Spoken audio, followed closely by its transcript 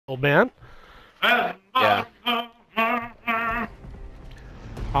Old man. Yeah.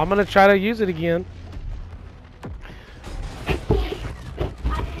 I'm gonna try to use it again.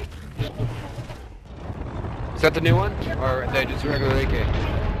 Is that the new one? Or are they just regular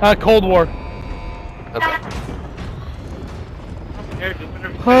AK? Cold War. Okay.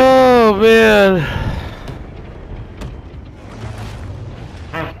 Oh man.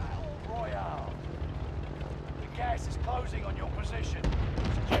 The gas is closing on your position.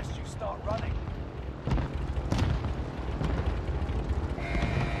 Suggest you start running.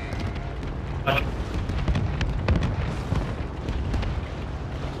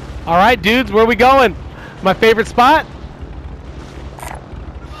 All right, dudes, where are we going? My favorite spot?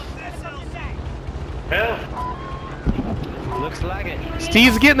 Looks like it.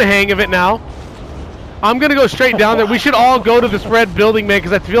 Steve's getting the hang of it now. I'm gonna go straight down there. We should all go to this red building, man,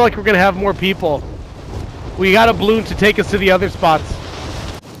 because I feel like we're gonna have more people. We got a balloon to take us to the other spots.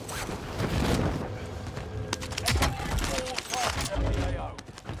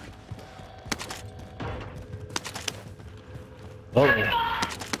 Oh.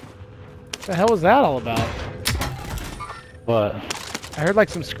 What the hell was that all about? What? I heard like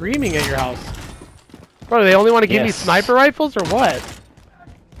some screaming at your house. Bro, do they only want to give me sniper rifles or what?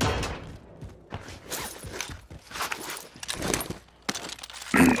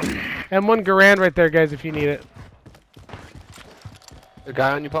 M1 Garand right there, guys, if you need it. The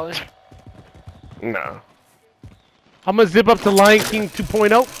guy on you, Polly? No. I'm gonna zip up to Lion King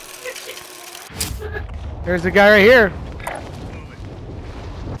 2.0. There's a guy right here.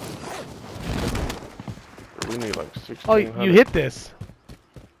 We need like 16. Oh, you hit this.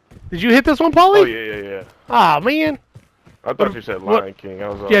 Did you hit this one, Paulie? Oh, yeah. Ah, man. I thought you said Lion King. I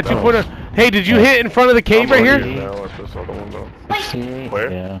was Yeah, 2.0. Hey, did you hit in front of the cave right here? Now at this other one, though.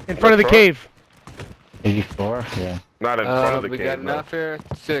 Where? Yeah. In front of the cave. 84? Yeah. Not in front of the we cave, got enough here.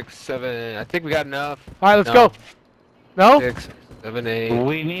 6, 7. I think we got enough. All right, let's go. No? 6, 7, 8.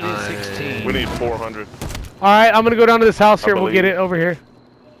 We needed 9. 16. We need 400. All right, I'm gonna go down to this house here. We'll believe get it over here.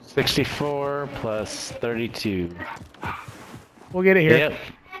 64 plus 32. We'll get it here. Yep.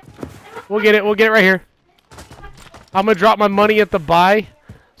 We'll get it. We'll get it right here. I'm gonna drop my money at the buy,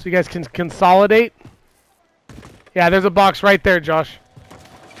 so you guys can consolidate. Yeah, there's a box right there, Josh.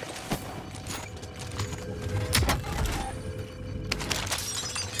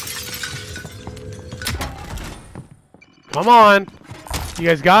 Come on. You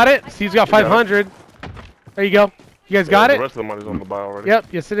guys got it? Steve's got 500. There you go. You guys got The it? rest of the money's on the buy already. Yep,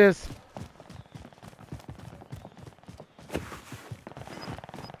 yes it is.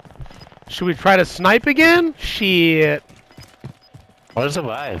 Should we try to snipe again? Shit. What is the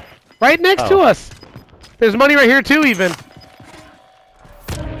buy? Right next to us. There's money right here too, even.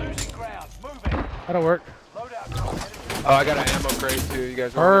 Losing ground. Moving. That'll work. Load out. Headed to Oh, I got an ammo crate too. You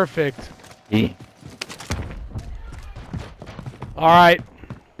guys want Perfect. Yeah. All right.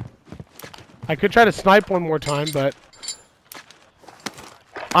 I could try to snipe one more time, but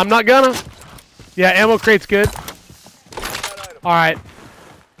I'm not gonna. Yeah, ammo crate's good. All right.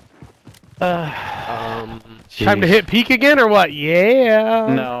 Time to hit peak again or what?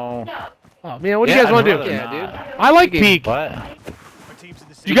 Yeah. No. Oh man, what do you guys want to do? Yeah, dude. I like peak. What? my teams in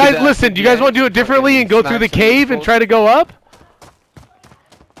the You guys listen. Do you guys want to do it differently and go through the cave and try to go up?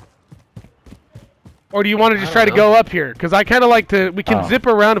 Or do you want to just try to go up here? Because I kind of like to. We can zip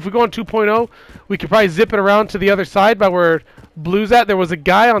around. If we go on 2.0, we could probably zip it around to the other side by where Blue's at. There was a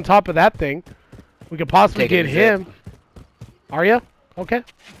guy on top of that thing. We could possibly Taking get a him. zip. Are you? Okay.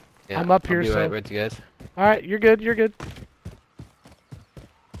 Yeah, I'm up I'll here, be so. right with you guys. All right, you're good. You're good.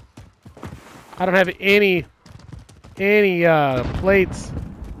 I don't have any plates.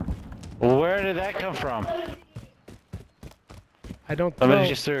 Where did that come from? I don't Somebody know.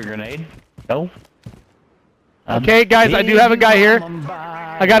 just threw a grenade? No. Okay, guys, I do have a guy here.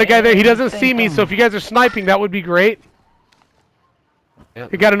 I got a guy there. He doesn't see me, so if you guys are sniping, that would be great.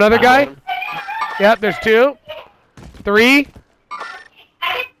 Yep. You got another guy? Yep, there's 2. 3.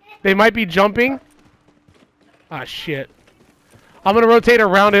 They might be jumping. Ah, shit. I'm going to rotate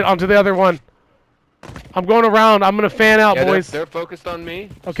around it onto the other one. I'm going around. I'm going to fan out, Yeah, boys. they're focused on me.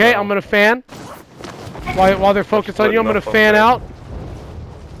 Okay, so- I'm going to fan. While they're focused on you, I'm going to fan out.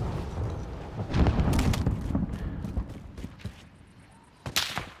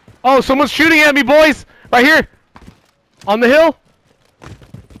 Oh, someone's shooting at me, boys! Right here! On the hill!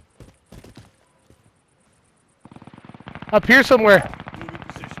 Up here somewhere.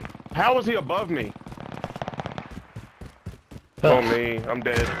 How was he above me? Oh, me. I'm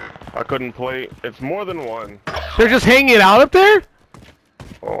dead. I couldn't play. It's more than one. They're just hanging out up there?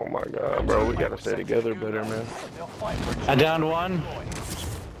 Oh my god, bro. We gotta stay together better, man. They'll fight for I downed one.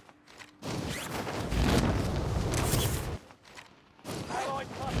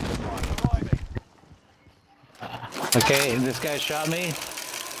 Okay, this guy shot me.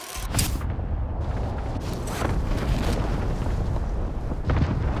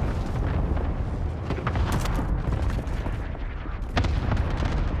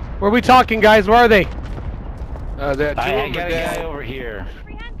 Where are we talking, guys? Where are they? There are two I of them got are a guy dead. over here.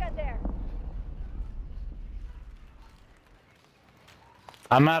 Free handgun there.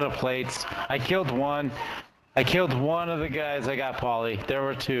 I'm out of plates. I killed one. I killed one of the guys. I got Polly. There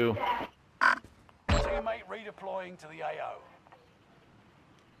were two. Teammate redeploying to the AO.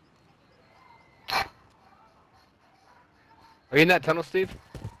 Are you in that tunnel, Steve?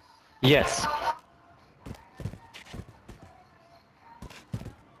 Yes.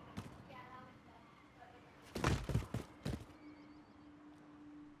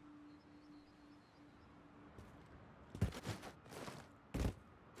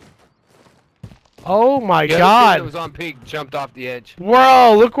 Oh my The other team god. that was on peak jumped off the edge.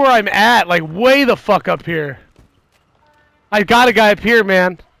 Bro, look where I'm at. Like, way the fuck up here. I got a guy up here,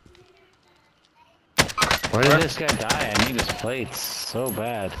 man. Where did this guy die? I need his plates so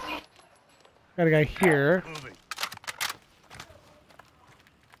bad. Got a guy here. Moving.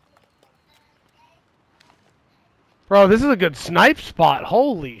 Bro, this is a good snipe spot.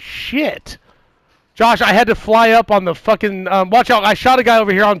 Holy shit. Josh, I had to fly up on the fucking... watch out, I shot a guy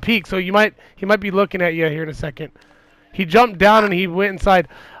over here on peak, so he might be looking at you here in a second. He jumped down and he went inside.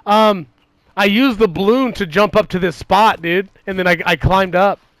 I used the balloon to jump up to this spot, dude, and then I climbed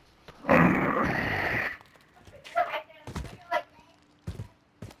up.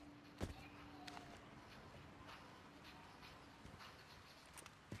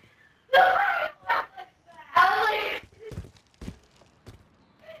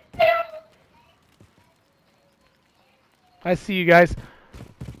 I see you guys.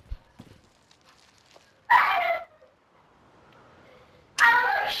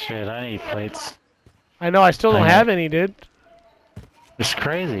 Shit, I need plates. I know, I still don't have any, dude. It's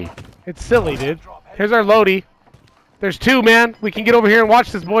crazy. It's silly, dude. Here's our loadie. There's two, man. We can get over here and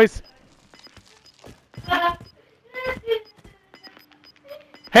watch this, boys.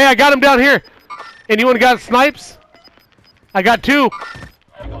 Hey, I got him down here. Anyone got snipes? I got two.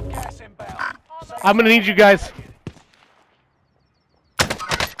 You got gas inbound. I'm gonna need you guys.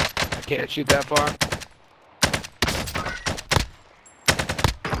 I can't shoot that far.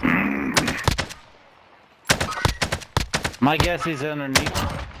 My guess he's underneath.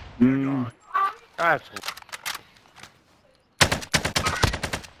 That's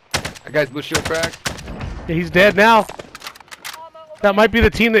That guy's blue shield cracked. Yeah, he's dead now. That might be the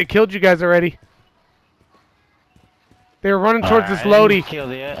team that killed you guys already. They were running towards this loadie.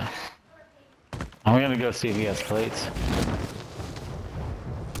 Killed yet. I'm gonna go see if he has plates.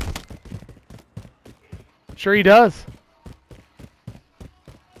 Sure he does.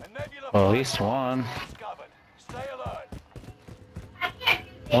 A nebula Well, at least one. discovered. Stay alert.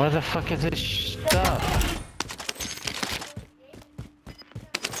 Where the fuck is this stuff?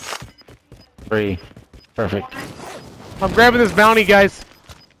 Free. Perfect. I'm grabbing this bounty, guys.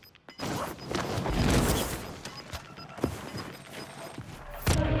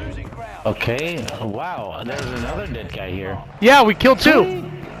 Losing ground. Okay. Wow. There's another dead guy here. Yeah, we killed two.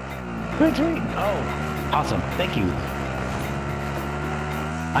 Retreat. Oh, awesome. Thank you.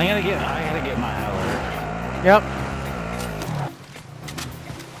 I gotta get my alert. Yep.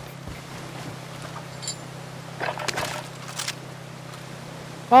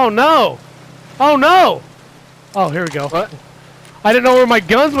 Oh no! Oh no! Oh, here we go. What? I didn't know where my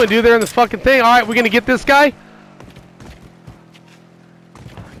guns went, dude. They're in this fucking thing. Alright, we're gonna get this guy.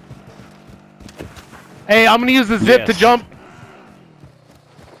 Hey, I'm gonna use the zip to Yes. jump.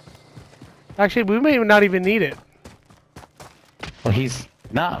 Actually, we may not even need it. Well, he's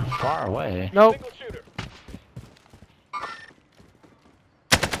not far away. Nope.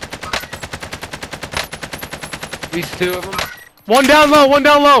 These two of them. One down low, one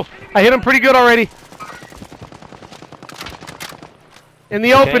down low. I hit him pretty good already. In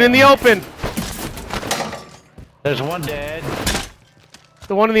the open, in the open. There's one dead.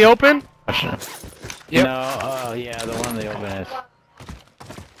 The one in the open? Yep. No, yeah, the one in the open is.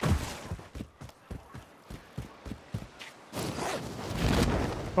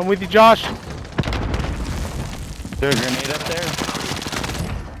 I'm with you, Josh. Is there a grenade up there?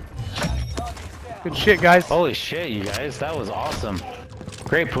 Good shit, guys. Holy shit, you guys, that was awesome.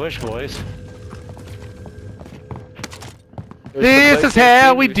 Great push, boys. This is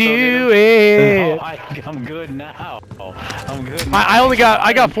how we do it. Oh, I'm good now. I'm good now.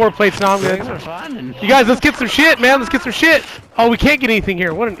 I got 4 plates now. I'm Things good. are fun. You guys, let's get some shit, man. Let's get some shit. Oh, we can't get anything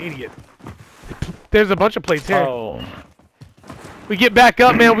here. What an idiot. There's a bunch of plates here. Oh, We get back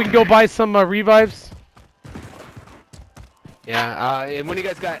up, man. We can go buy some revives. Yeah, and when you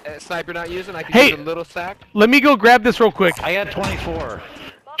guys got sniper not using, I can Hey! use a little stack. Let me go grab this real quick. I got 24.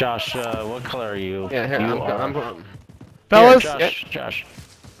 Josh, what color are you? Yeah, here, You I'm are- Fellas, Here, Josh, Josh.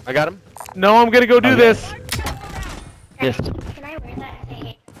 I got him. no, I'm gonna go do Okay. this. Yes. Can I wear that and say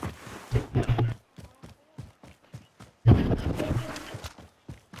hey?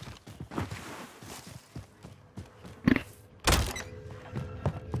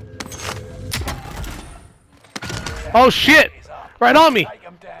 Oh shit! Right on me!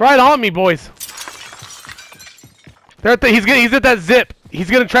 Right on me, boys. They're at he's at that zip. He's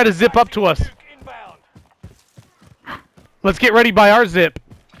gonna try to zip up to us. Inbound. Let's get ready by our zip.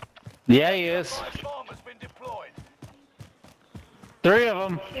 Yeah, he is. Bomb has been deployed. 3 of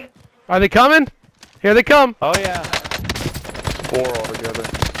them. Are they coming? Here they come. Oh yeah. 4 altogether.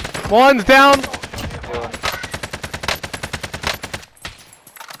 One's down.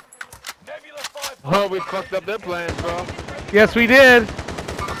 Nebula 5. Oh, we fucked up their plans, bro. Yes, we did.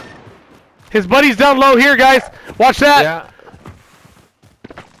 His buddy's down low here, guys. Watch that. Yeah.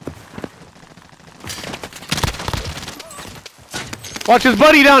 Watch his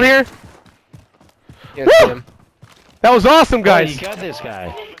buddy down here. Yeah, Woo! see him. That was awesome, Oh, guys. you got this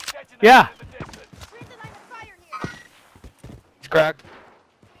guy. Yeah. He's cracked.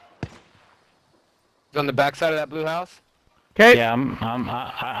 He's on the backside of that blue house. Okay. Yeah, I'm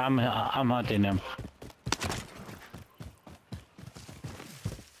hunting him.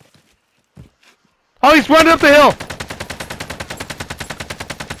 Oh, he's running up the hill.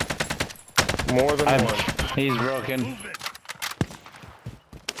 More than one. He's broken.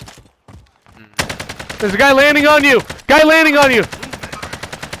 There's a guy landing on you. Guy landing on you.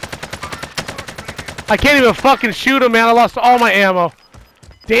 I can't even fucking shoot him, man. I lost all my ammo.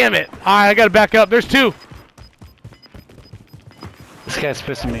 Damn it. Alright, I gotta back up. There's 2. This guy's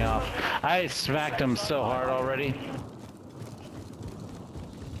pissing me off. I smacked him so hard already.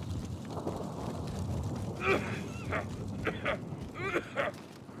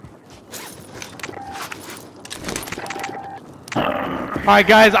 Alright,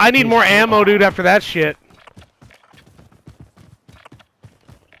 guys. I need more ammo, dude, after that shit.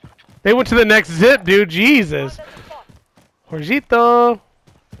 They went to the next zip, dude. Jesus. Jorgito.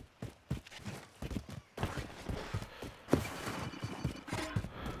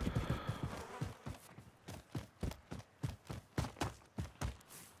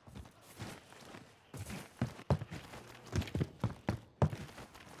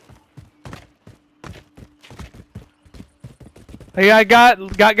 Hey, I got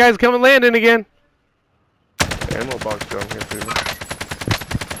guys coming landing again. Ammo box down here, too.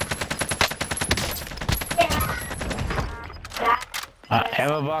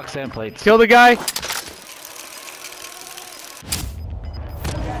 Ammo box and plates. Kill the guy.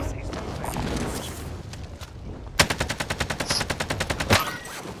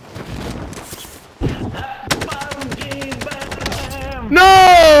 No,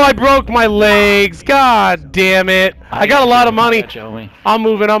 I broke my legs. God damn it. I got a lot of money. I'm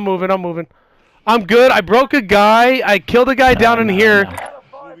moving. I'm good. I broke a guy. I killed a guy down in here.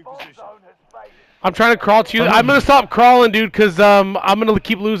 I'm trying to crawl to you. I'm going to stop crawling, dude, because I'm going to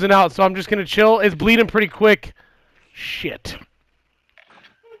keep losing out. So I'm just going to chill. It's bleeding pretty quick. Shit.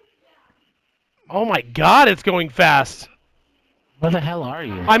 Oh, my God. It's going fast. Where the hell are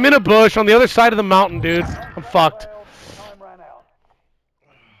you? I'm in a bush on the other side of the mountain, dude. I'm fucked.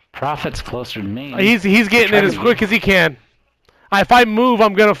 Prophet's closer to me. He's getting it as quick as he can. If I move,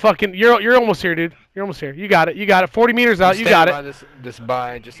 I'm gonna fucking. You're almost here, dude. You're almost here. You got it. You got it. 40 meters out. You got it. This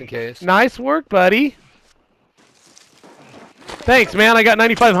buy just in case. Nice work, buddy. Thanks, man. I got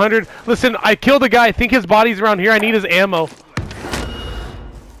 9,500. Listen, I killed a guy. I think his body's around here. I need his ammo.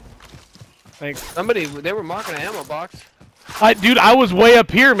 Thanks. They were marking an ammo box. Dude, I was way up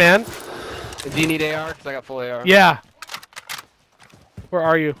here, man. Do you need AR? Because I got full AR. Yeah. Where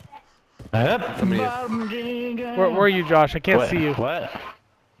are you? Where are you, Josh? I can't see you. What?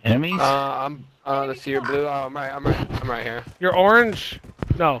 Enemies? Let's see your blue. Oh, I'm right here. You're orange?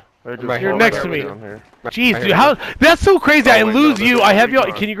 No. They're just Right You're all next down to me. here. Jeez, Right dude, here. how? That's so crazy. I wait, lose no, you. they're I have you.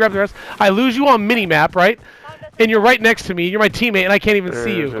 recon. Can you grab the rest? I lose you on minimap, right? And you're right next to me. You're my teammate, and I can't even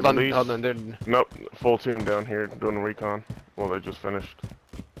see There's you. at least- Hold on, they're... Nope, full team down here doing recon. Well, they just finished.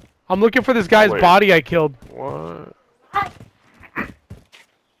 I'm looking for this guy's Wait. body I killed. What?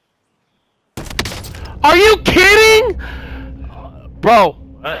 Are you kidding? Bro,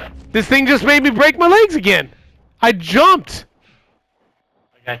 this thing just made me break my legs again. I jumped.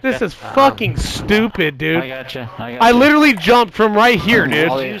 This is fucking stupid, I dude. gotcha. I literally jumped from right here,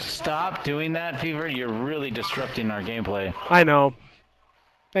 dude. If you stop doing that, Fever, you're really disrupting our gameplay. I know.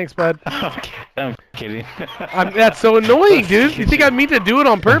 Thanks, bud. Okay, I'm kidding. That's so annoying, dude. You think I mean to do it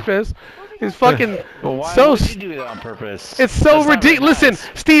on purpose? It's fucking Well, why so. would you do that on purpose? It's so That's not very ridiculous. nice.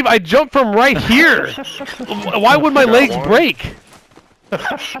 Listen, Steve, I jumped from right here. Why would my legs break?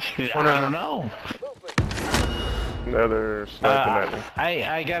 I don't know. No, they're sniping at me.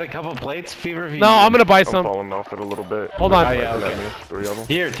 I got a couple plates, Fever. If you No, I'm gonna buy I'm some. falling off it a little bit. Hold on. They're yeah, sniping okay. at me, 3 of them.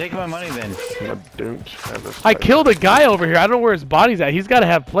 Here, take my money then. I don't have a I sniper. killed a guy over here. I don't know where his body's at. He's got to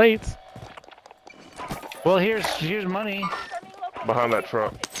have plates. Well, here's money. Behind that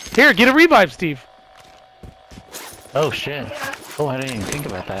truck. Here, get a revive, Steve. Oh shit. Oh, I didn't even think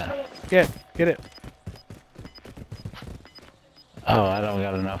about that. Get it. Oh, I don't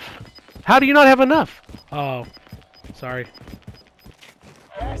got enough. How do you not have enough? Oh, sorry.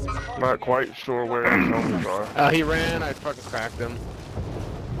 Not quite sure where his homies are. He ran. I fucking cracked him.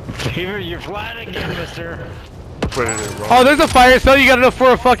 Fever, you're flying again, mister. Put it in wrong. Oh, there's a fire cell. You got enough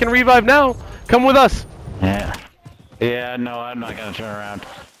for a fucking revive now. Come with us. Yeah. Yeah, no, I'm not gonna turn around.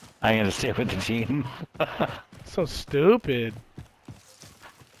 I'm gonna stay with the team. So stupid.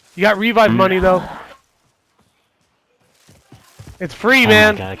 You got revive money though. It's free, Oh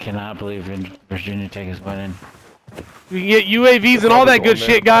man. my God, I cannot believe Virginia Tech is winning. You can get UAVs and all that good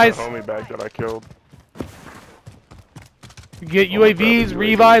shit, guys. The homie back that I killed. You can get Oh my God, UAVs, the UAV.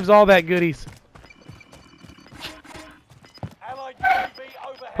 revives, all that goodies. Allied UAV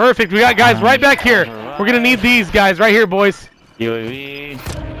overhead. Perfect. We got guys right back here. We're gonna need these guys right here, boys.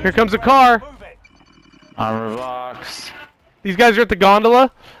 UAV, Here comes a car. Move it. armor box. These guys are at the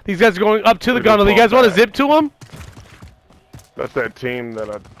gondola. These guys are going up to the They're gondola. You going guys want to back. zip to them? That's that team that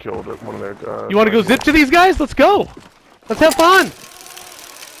I killed at one of their guys. You want to go zip to these guys? Let's go. Let's have fun.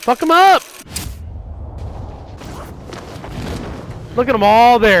 Fuck them up. Look at them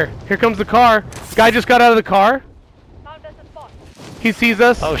all there. Here comes the car. Guy just got out of the car. He sees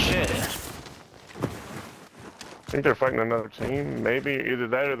us. Oh shit. I think they're fighting another team. Maybe either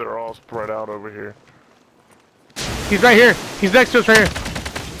that or they're all spread out over here. He's right here. He's next to us right here.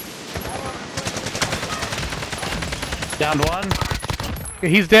 Downed one. Yeah,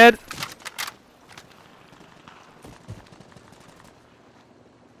 he's dead.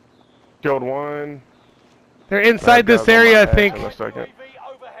 Killed one. They're inside this area, I think. In a second.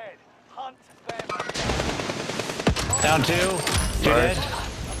 UAV overhead. Hunt them. Down two. Two Nice. dead.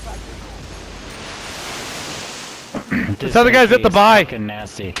 This other guy's at the buy. Fucking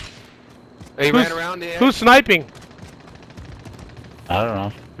nasty. He Who's- ran around the edge. Who's sniping? I don't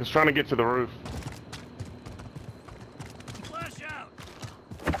know. He's trying to get to the roof. Flash out.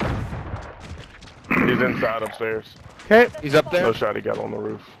 He's inside upstairs. Okay. He's up there. No shot he got on the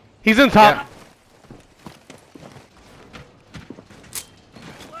roof. He's in top.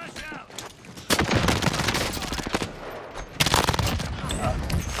 Flash out.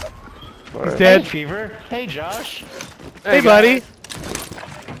 He's dead. Hey, Fever. Hey, Josh. Hey, buddy.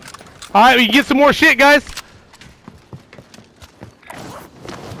 All right, we can get some more shit, guys.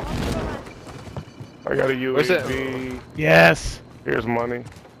 I got a Where's it? UAV. Yes. Here's money.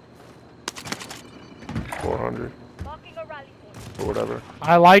 400 or whatever.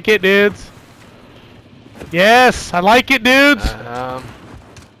 I like it, dudes. Yes, I like it, dudes.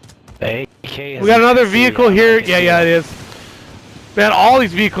 AK. We got another vehicle here. Yeah, it is. Man, all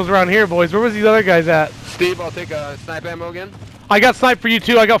these vehicles around here, boys. Where was these other guys at? Steve, I'll take a snipe ammo again. I got sniped for you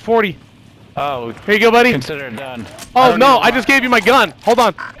too. I got 40. Oh, Here you go, buddy. consider it done. Oh no, I just gave you my gun. Hold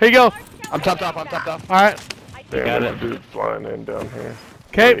on. Here you go. I'm topped off. I'm topped off. All right. Damn, Got there's it. a dude flying in down here.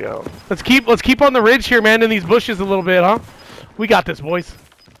 Okay. Way out. Let's keep on the ridge here, man, in these bushes a little bit, huh? We got this, boys.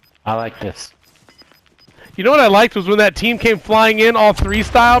 I like this. You know what I liked was when that team came flying in, all three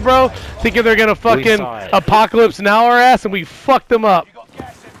style, bro, thinking they're gonna fucking saw it. apocalypse now our ass, and we fucked them up. You got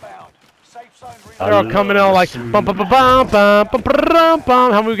gas inbound. Safe zone reloaded. They're all coming out like bum bum bum bum bum bum bum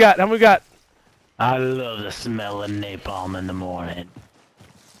bum. How many we got? How many we got? I love the smell of napalm in the morning.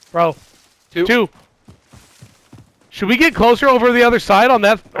 Bro. Two. Two. Should we get closer over the other side on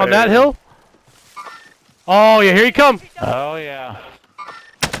that hill? Oh yeah, here he come. Oh yeah.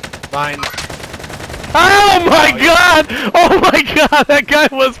 Mine. Oh my god! Oh my god, that guy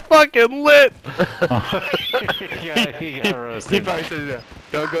was fucking lit! he got He roasted. probably said,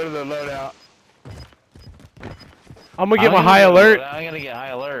 "Don't go to the loadout." I'm gonna get I'm my gonna high alert. I'm gonna get high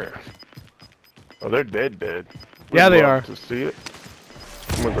alert. Oh, they're dead. Yeah, they love are. To see it.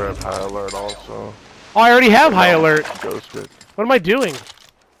 I'm gonna grab high alert also. Oh, I already have high alert. Ghosted. What am I doing?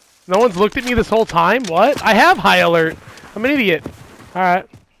 No one's looked at me this whole time? What? I have high alert. I'm an idiot. Alright.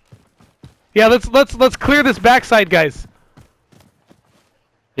 Yeah, let's clear this backside, guys.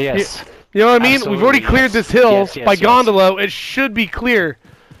 Yes. You know what I mean? We've already Absolutely, cleared yes. this hill Yes, by yes. gondola. It should be clear.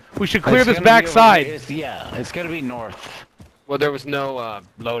 We should clear It's this gonna back be over side. here. Yeah, it's gonna be north. Well, there was no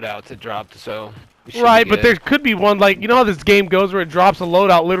loadout to drop, so. we should Right, be but good. there could be one, like, you know how this game goes where it drops a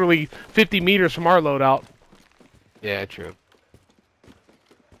loadout literally 50 meters from our loadout. Yeah, true.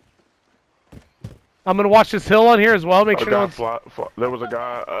 I'm gonna watch this hill on here as well, make sure no one's... There was a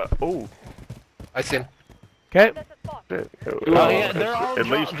guy. Oh, I see him. Okay. shit. Oh, yeah, they're all at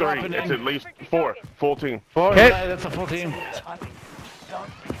least 3. dropping It's in. at least 4. Full team. Okay. Yeah, that's a full team. Don't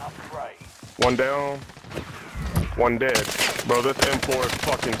become prey. 1 down. 1 dead. Bro, this M4 is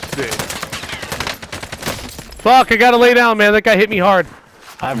fucking sick. Fuck, I gotta lay down, man. That guy hit me hard.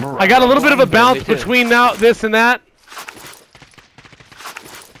 I got a little bit of a bounce between now, this and that.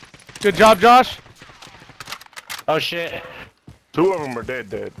 Good job, Josh. Oh shit. 2 of them are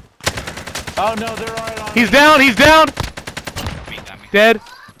dead. Oh no, they're right on. He's down, he's down. Dead.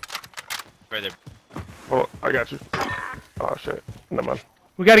 Further. Oh, I got you. Oh shit. Never mind.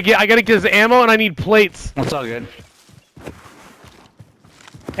 I gotta get his ammo and I need plates. That's all good.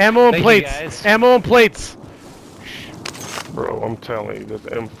 Ammo and Thank you, plates. guys. Ammo and plates. Bro, I'm telling you, this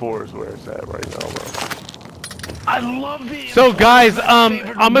M4 is where it's at right now, bro. I love the. So guys, I'm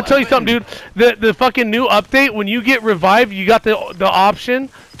gonna tell you something, dude. The fucking new update, when you get revived, you got the option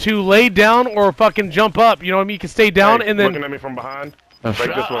to lay down or fucking jump up. You know what I mean? You can stay down Hey, and then. looking at me from behind. Right this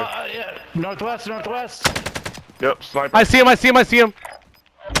way. Yeah. Northwest. Yep, sniper. I see him.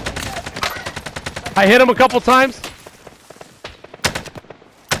 I hit him a couple times.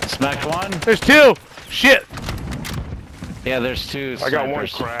 Smacked one. There's 2. Shit. Yeah, there's 2. I got 1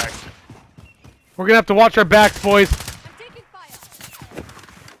 snipers. cracked. We're gonna have to watch our backs, boys.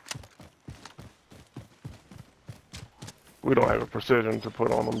 We don't have a precision to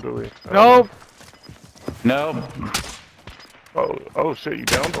put on them, do we? No. No. Oh shit, you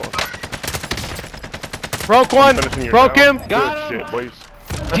downed one. Broke one. Finishing your Broke down. him. Got Good him. shit, boys.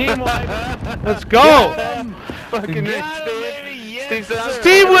 Team wipe. Let's go. Fucking Got him, baby. Yes, Steve said, sir.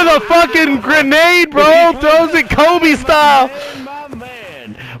 Steve with a fucking grenade, bro. Throws it Kobe style. My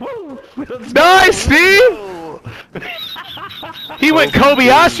man. Woo. Let's Nice, go. Steve. He went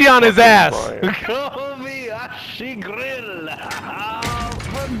Kobayashi on his ass. Kobayashi grill.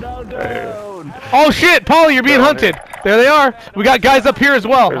 Down. Oh shit, Paulie, you're being Down hunted. There they are. We got guys up here as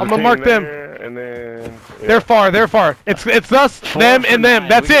well. There's I'm a gonna team mark them. there, and then yeah. They're far. It's us, them, and them. 9.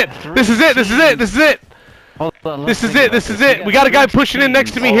 That's We it. got 3 This is it. Hold on, This let's is think it. about this. We got a guy pushing in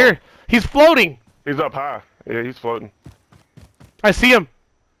next to me Oh. here. He's floating. He's up high. Yeah, he's floating. I see him.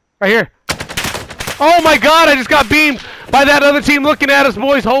 Right here. Oh my god, I just got beamed by that other team looking at us,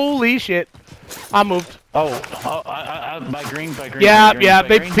 boys. Holy shit. I moved. Oh, by green. Yeah, by yeah, green,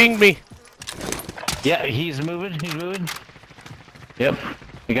 they by green. pinged me. Yeah, he's moving. Yep.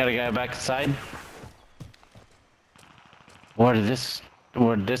 We got a guy back inside. Where did this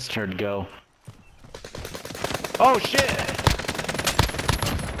turd go? Oh shit!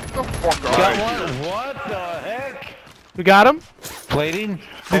 Got one. What the heck? We got him. Plating?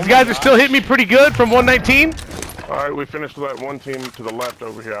 These guys are still hitting me pretty good from 119. Alright, we finished with that 1 team to the left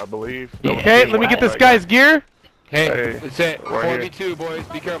over here, I believe. Yeah. Okay, let me get this guy's gear. Hey, Hey, that's it. right 4v2, boys.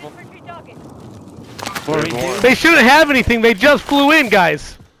 Be careful. There's one. They shouldn't have anything. They just flew in,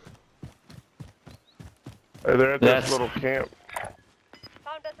 guys. Hey, they're at That's- this little camp.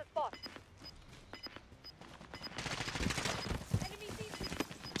 Found us a spot.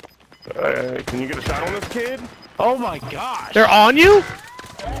 Can you get a shot on this kid? Oh my gosh! They're on you?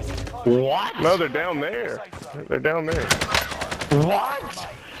 What? No, they're down there. They're down there. What?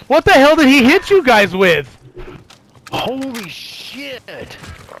 What the hell did he hit you guys with? Holy shit!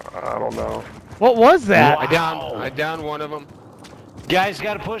 I don't know. What was that? I downed one of them. Guys,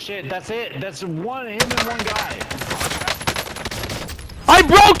 gotta push it. That's it. That's him and one guy. I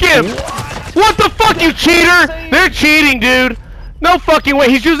broke him! What the fuck, you cheater? They're cheating, dude. No fucking way.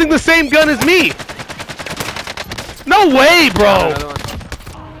 He's using the same gun as me. No way, bro. Another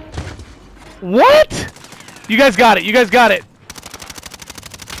one. What? You guys got it. You guys got it.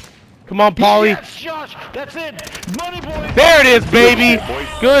 Come on, Paulie. Yes, Josh. That's it. Money boy. There it is, baby.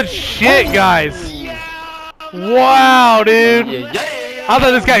 Good shit, guys. Wow, dude. I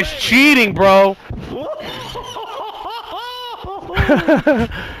thought this guy's cheating, bro.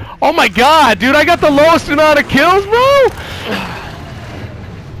 Oh my god, dude. I got the lowest amount of kills, bro.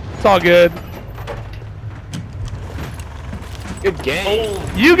 It's all good. Good game.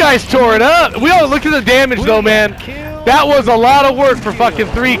 You guys tore it up. We all look at the damage, though, man. That was a lot of work for fucking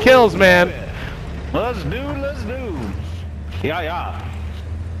 3 kills, man. Let's do. Yeah.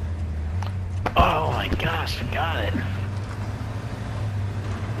 Oh my gosh, we got it.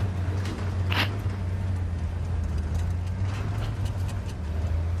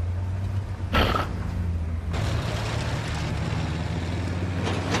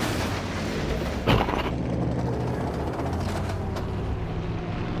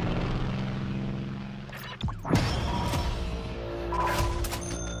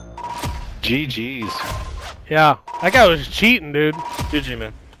 GG's. Yeah, that guy was cheating, dude. GG,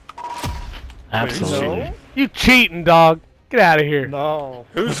 man. Absolutely. You cheating, dog. Get out of here. No.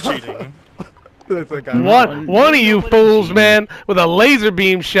 Who's cheating? That's a guy. One of you fools, man, with a laser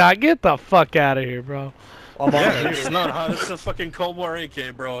beam shot. Get the fuck out of here, bro. Yeah, it's not, huh? It's a fucking Cold War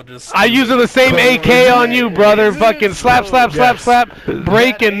AK, bro. Just. I using the same AK on you, brother. Fucking slap, slap, slap, slap.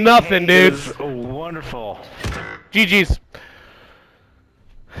 Breaking nothing, dude. Wonderful. GG's.